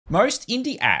Most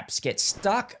indie apps get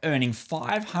stuck earning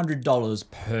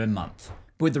 $500 per month.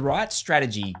 But with the right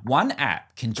strategy, one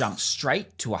app can jump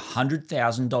straight to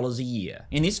 $100,000 a year.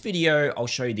 In this video, I'll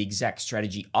show you the exact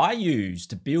strategy I use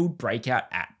to build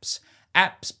breakout apps.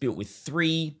 Apps built with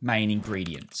three main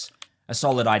ingredients: a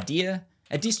solid idea,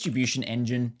 a distribution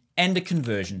engine, and a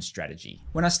conversion strategy.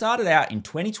 When I started out in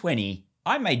 2020,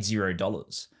 I made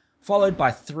 $0, followed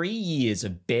by 3 years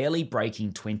of barely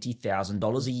breaking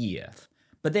 $20,000 a year.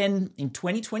 But then in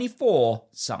 2024,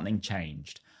 something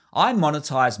changed. I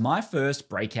monetized my first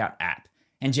breakout app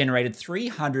and generated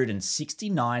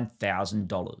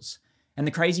 $369,000. And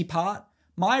the crazy part?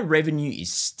 My revenue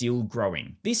is still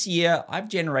growing. This year, I've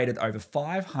generated over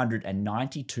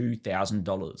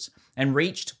 $592,000 and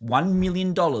reached $1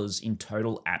 million in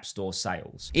total App Store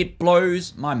sales. It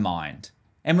blows my mind.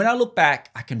 And when I look back,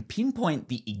 I can pinpoint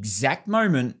the exact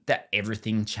moment that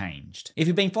everything changed. If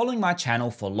you've been following my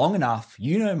channel for long enough,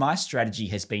 you know my strategy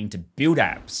has been to build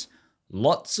apps.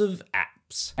 Lots of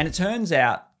apps. And it turns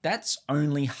out that's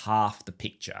only half the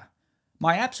picture.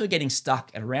 My apps were getting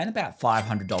stuck at around about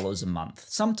 $500 a month.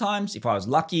 Sometimes, if I was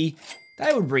lucky,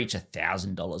 they would reach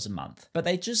 $1,000 a month, but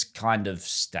they just kind of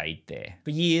stayed there.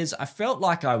 For years, I felt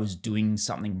like I was doing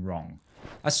something wrong.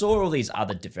 I saw all these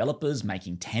other developers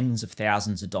making tens of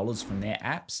thousands of dollars from their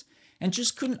apps and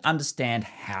just couldn't understand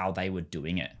how they were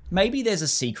doing it. Maybe there's a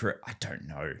secret, I don't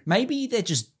know. Maybe they're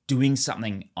just doing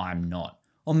something I'm not.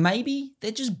 Or maybe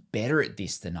they're just better at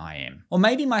this than I am. Or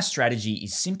maybe my strategy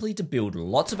is simply to build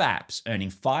lots of apps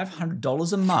earning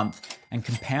 $500 a month and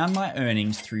compound my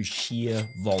earnings through sheer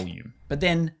volume. But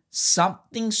then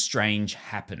something strange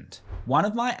happened. One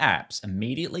of my apps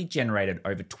immediately generated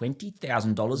over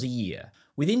 $20,000 a year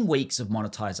within weeks of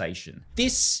monetization.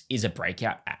 This is a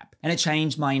breakout app, and it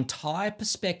changed my entire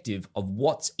perspective of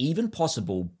what's even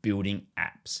possible building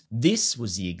apps. This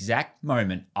was the exact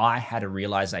moment I had a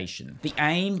realization. The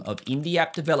aim of indie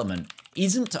app development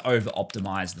isn't to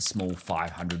over-optimize the small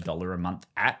 $500 a month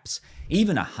apps.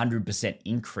 Even a 100%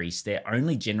 increase there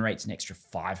only generates an extra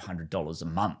 $500 a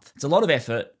month. It's a lot of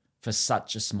effort for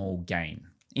such a small gain.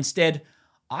 Instead,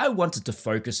 I wanted to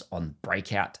focus on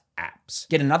breakout apps.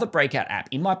 Get another breakout app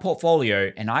in my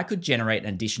portfolio and I could generate an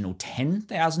additional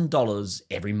 $10,000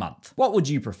 every month. What would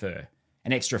you prefer?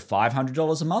 An extra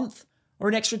 $500 a month or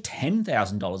an extra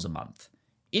 $10,000 a month?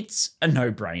 It's a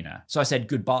no-brainer. So I said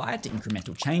goodbye to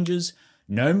incremental changes,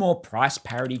 no more price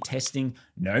parity testing,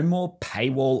 no more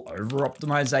paywall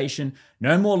over-optimization,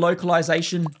 no more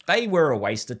localization. They were a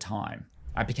waste of time.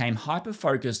 I became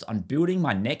hyper-focused on building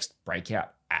my next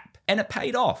breakout app, and it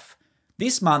paid off.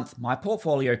 This month, my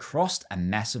portfolio crossed a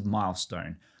massive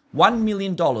milestone, $1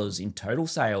 million in total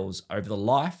sales over the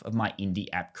life of my indie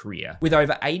app career, with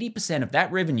over 80% of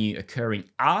that revenue occurring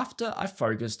after I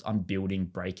focused on building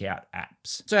breakout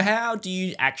apps. So how do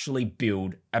you actually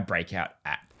build a breakout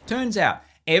app? Turns out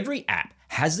every app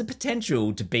has the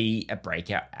potential to be a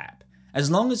breakout app,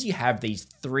 as long as you have these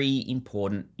three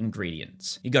important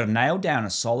ingredients. You got to nail down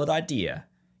a solid idea.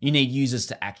 You need users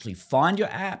to actually find your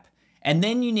app, and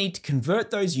then you need to convert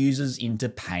those users into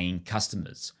paying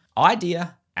customers.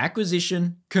 Idea,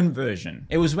 acquisition, conversion.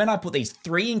 It was when I put these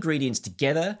three ingredients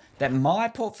together that my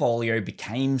portfolio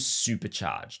became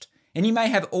supercharged. And you may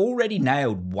have already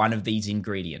nailed one of these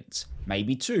ingredients,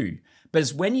 maybe two, but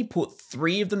it's when you put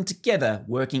three of them together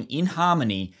working in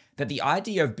harmony that the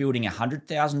idea of building a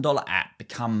 $100,000 app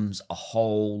becomes a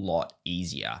whole lot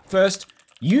easier. First,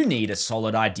 you need a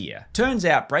solid idea. Turns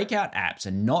out breakout apps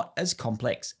are not as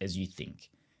complex as you think.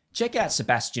 Check out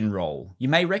Sebastian Roll. You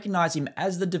may recognize him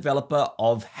as the developer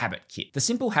of HabitKit, the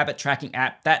simple habit tracking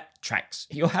app that tracks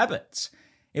your habits.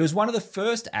 It was one of the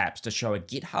first apps to show a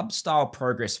GitHub-style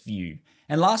progress view,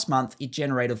 and last month it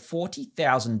generated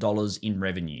 $40,000 in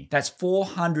revenue. That's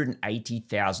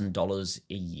 $480,000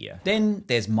 a year. Then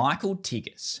there's Michael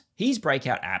Tigges. His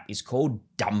breakout app is called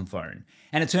Dumb Phone,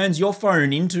 and it turns your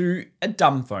phone into a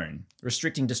dumb phone,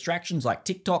 restricting distractions like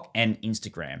TikTok and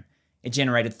Instagram. It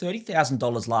generated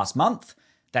 $30,000 last month.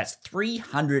 That's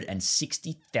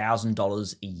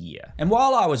 $360,000 a year. And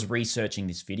while I was researching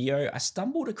this video, I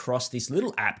stumbled across this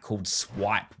little app called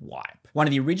Swipe Wipe, one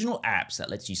of the original apps that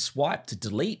lets you swipe to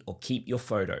delete or keep your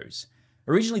photos.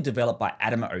 Originally developed by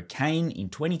Adam O'Kane in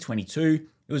 2022,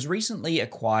 it was recently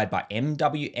acquired by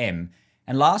MWM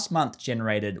and last month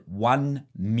generated $1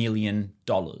 million.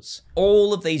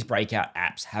 All of these breakout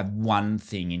apps have one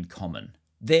thing in common.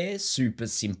 They're super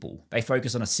simple. They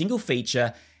focus on a single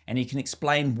feature and you can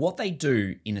explain what they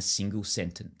do in a single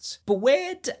sentence. But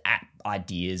where do app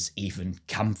ideas even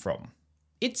come from?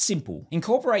 It's simple.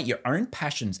 Incorporate your own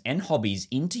passions and hobbies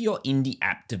into your indie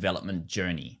app development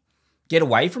journey. Get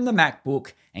away from the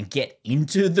MacBook and get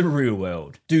into the real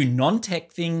world. Do non-tech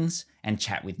things and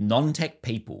chat with non-tech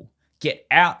people. Get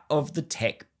out of the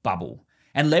tech bubble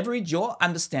and leverage your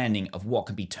understanding of what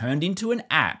can be turned into an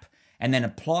app and then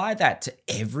apply that to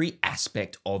every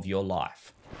aspect of your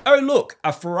life. Oh look,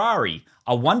 a Ferrari.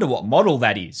 I wonder what model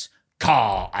that is.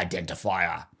 Car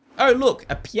identifier. Oh look,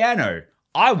 a piano.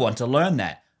 I want to learn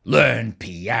that. Learn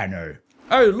piano.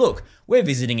 Oh look, we're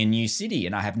visiting a new city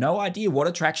and I have no idea what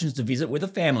attractions to visit with a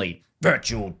family.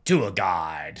 Virtual tour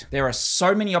guide. There are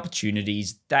so many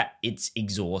opportunities that it's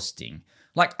exhausting.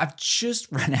 Like, I've just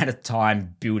run out of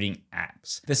time building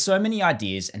apps. There's so many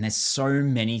ideas and there's so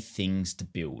many things to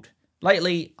build.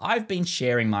 Lately, I've been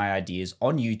sharing my ideas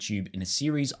on YouTube in a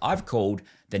series I've called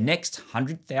The Next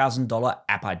 $100,000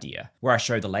 App Idea, where I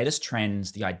show the latest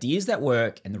trends, the ideas that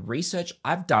work, and the research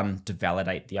I've done to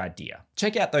validate the idea.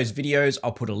 Check out those videos,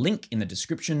 I'll put a link in the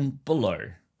description below.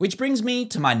 Which brings me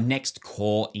to my next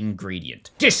core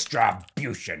ingredient,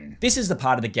 distribution. This is the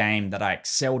part of the game that I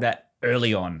excelled at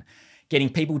early on. Getting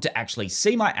people to actually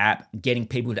see my app, getting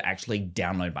people to actually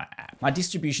download my app. My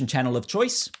distribution channel of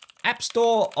choice, App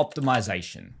Store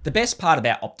optimization. The best part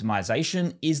about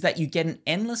optimization is that you get an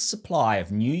endless supply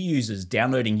of new users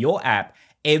downloading your app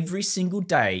every single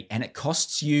day and it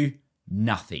costs you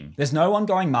nothing. There's no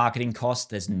ongoing marketing costs,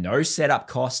 there's no setup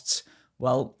costs.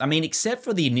 Well, I mean, except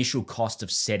for the initial cost of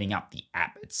setting up the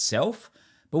app itself.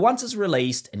 But once it's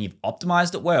released and you've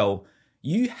optimized it well,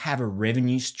 you have a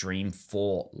revenue stream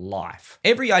for life.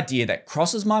 Every idea that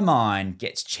crosses my mind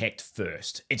gets checked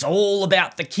first. It's all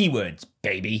about the keywords,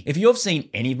 baby. If you've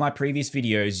seen any of my previous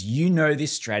videos, you know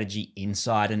this strategy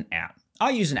inside and out.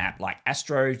 I use an app like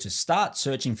Astro to start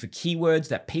searching for keywords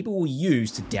that people will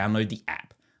use to download the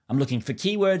app. I'm looking for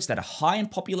keywords that are high in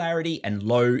popularity and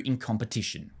low in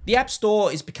competition. The App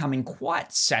Store is becoming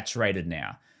quite saturated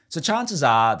now. So chances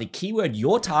are the keyword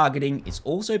you're targeting is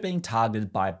also being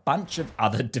targeted by a bunch of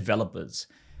other developers.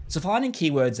 So finding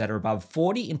keywords that are above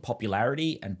 40 in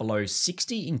popularity and below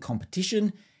 60 in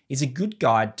competition is a good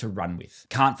guide to run with.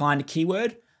 Can't find a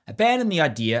keyword? Abandon the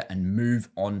idea and move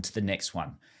on to the next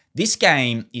one. This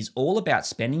game is all about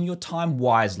spending your time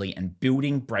wisely and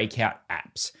building breakout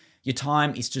apps. Your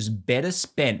time is just better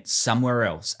spent somewhere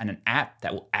else and an app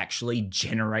that will actually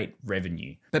generate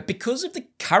revenue. But because of the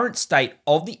current state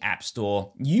of the App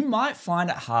Store, you might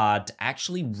find it hard to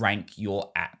actually rank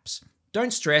your apps.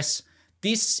 Don't stress,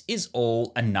 this is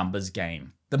all a numbers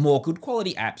game. The more good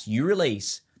quality apps you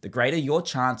release, the greater your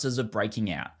chances of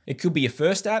breaking out. It could be your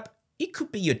first app, it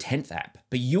could be your 10th app,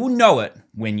 but you'll know it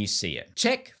when you see it.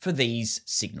 Check for these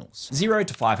signals. 0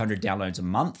 to 500 downloads a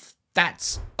month,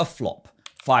 that's a flop.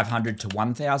 500 to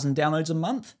 1,000 downloads a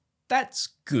month, that's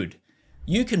good.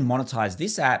 You can monetize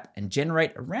this app and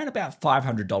generate around about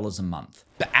 $500 a month.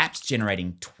 But apps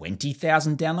generating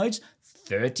 20,000 downloads,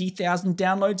 30,000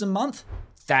 downloads a month,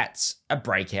 that's a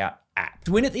breakout app.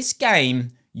 To win at this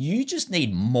game, you just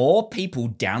need more people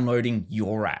downloading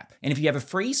your app. And if you have a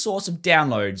free source of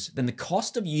downloads, then the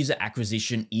cost of user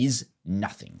acquisition is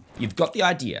nothing. You've got the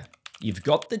idea, you've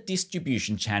got the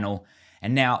distribution channel,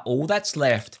 and now all that's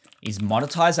left is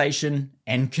monetization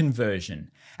and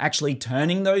conversion, actually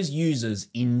turning those users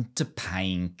into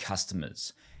paying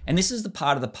customers. And this is the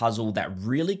part of the puzzle that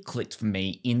really clicked for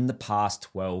me in the past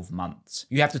 12 months.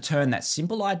 You have to turn that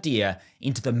simple idea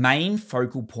into the main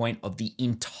focal point of the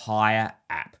entire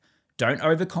app. Don't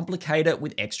overcomplicate it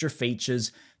with extra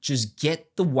features, just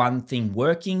get the one thing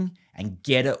working and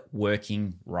get it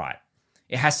working right.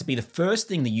 It has to be the first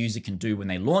thing the user can do when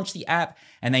they launch the app,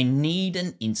 and they need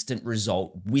an instant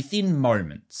result within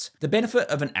moments. The benefit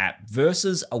of an app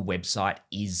versus a website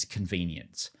is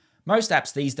convenience. Most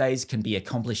apps these days can be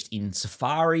accomplished in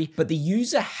Safari, but the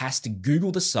user has to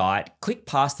Google the site, click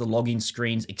past the login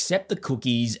screens, accept the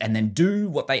cookies, and then do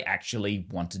what they actually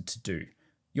wanted to do.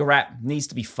 Your app needs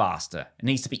to be faster, it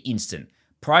needs to be instant.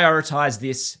 Prioritize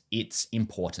this, it's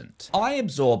important. I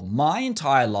absorb my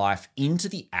entire life into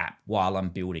the app while I'm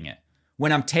building it.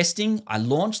 When I'm testing, I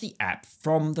launch the app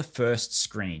from the first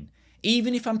screen,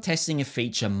 even if I'm testing a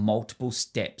feature multiple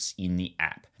steps in the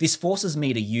app. This forces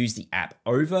me to use the app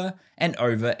over and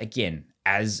over again,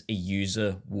 as a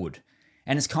user would.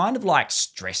 And it's kind of like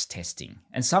stress testing.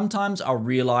 And sometimes I'll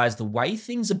realize the way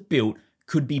things are built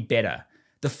could be better.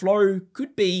 The flow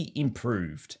could be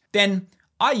improved. Then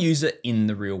I use it in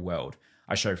the real world.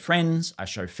 I show friends, I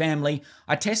show family,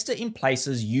 I test it in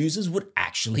places users would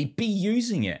actually be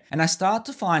using it. And I start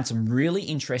to find some really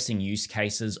interesting use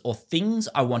cases or things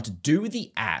I want to do with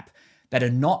the app that are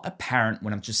not apparent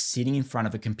when I'm just sitting in front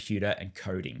of a computer and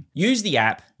coding. Use the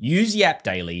app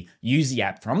daily, use the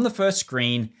app from the first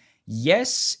screen.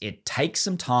 Yes, it takes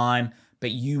some time,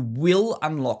 but you will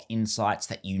unlock insights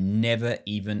that you never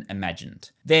even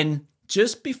imagined. Then,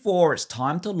 just before it's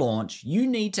time to launch, you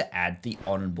need to add the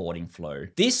onboarding flow.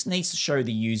 This needs to show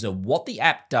the user what the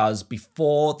app does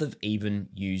before they've even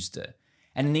used it.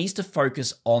 And it needs to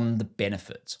focus on the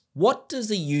benefits. What does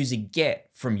the user get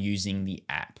from using the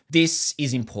app? This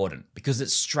is important because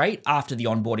it's straight after the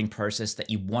onboarding process that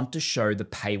you want to show the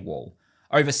paywall.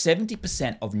 Over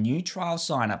 70% of new trial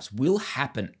signups will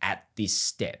happen at this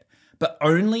step, but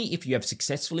only if you have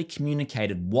successfully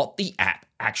communicated what the app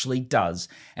actually does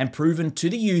and proven to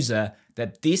the user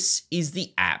that this is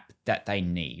the app that they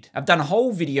need. I've done a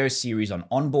whole video series on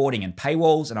onboarding and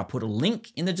paywalls, and I'll put a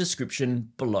link in the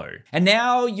description below. And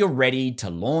now you're ready to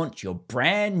launch your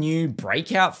brand new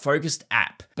breakout focused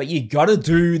app, but you gotta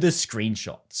do the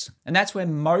screenshots. And that's where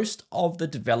most of the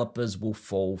developers will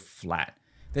fall flat.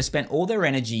 They spent all their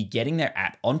energy getting their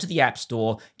app onto the App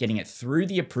Store, getting it through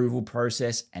the approval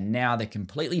process, and now they're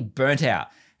completely burnt out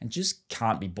and just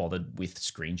can't be bothered with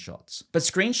screenshots. But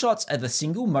screenshots are the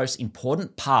single most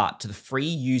important part to the free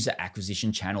user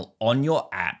acquisition channel on your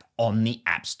app on the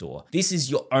App Store. This is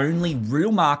your only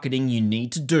real marketing you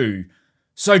need to do,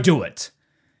 so do it.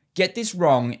 Get this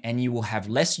wrong and you will have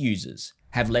less users.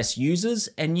 Have less users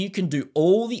and you can do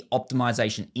all the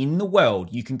optimization in the world.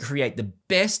 You can create the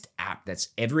best app that's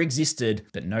ever existed,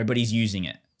 but nobody's using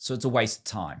it. So it's a waste of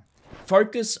time.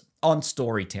 Focus on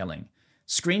storytelling.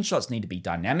 Screenshots need to be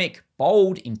dynamic,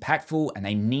 bold, impactful, and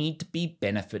they need to be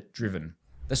benefit driven.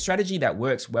 The strategy that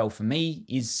works well for me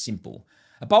is simple.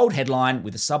 A bold headline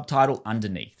with a subtitle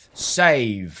underneath.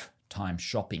 Save time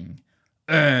shopping.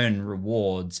 Earn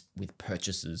rewards with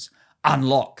purchases.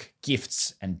 Unlock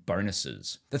gifts and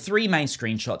bonuses. The three main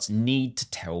screenshots need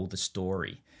to tell the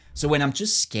story. So when I'm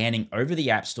just scanning over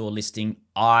the App Store listing,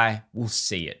 I will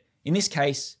see it. In this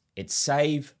case, it's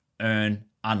save, earn,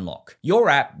 unlock. Your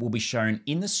app will be shown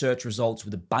in the search results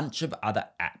with a bunch of other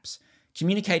apps.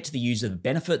 Communicate to the user the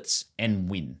benefits and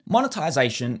win.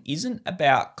 Monetization isn't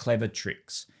about clever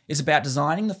tricks. It's about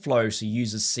designing the flow so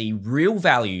users see real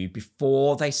value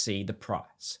before they see the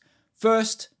price.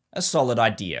 First, a solid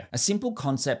idea, a simple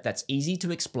concept that's easy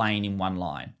to explain in one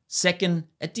line. Second,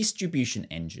 a distribution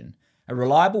engine, a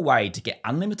reliable way to get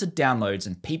unlimited downloads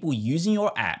and people using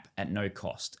your app at no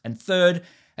cost. And third,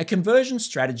 a conversion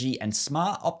strategy and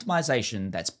smart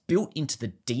optimization that's built into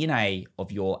the DNA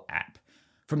of your app.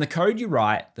 From the code you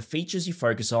write, the features you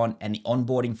focus on, and the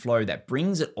onboarding flow that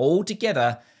brings it all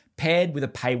together, paired with a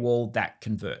paywall that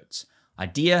converts.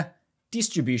 Idea,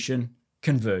 distribution,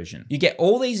 conversion. You get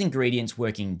all these ingredients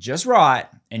working just right,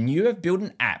 and you have built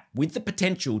an app with the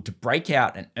potential to break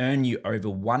out and earn you over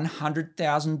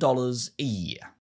 $100,000 a year.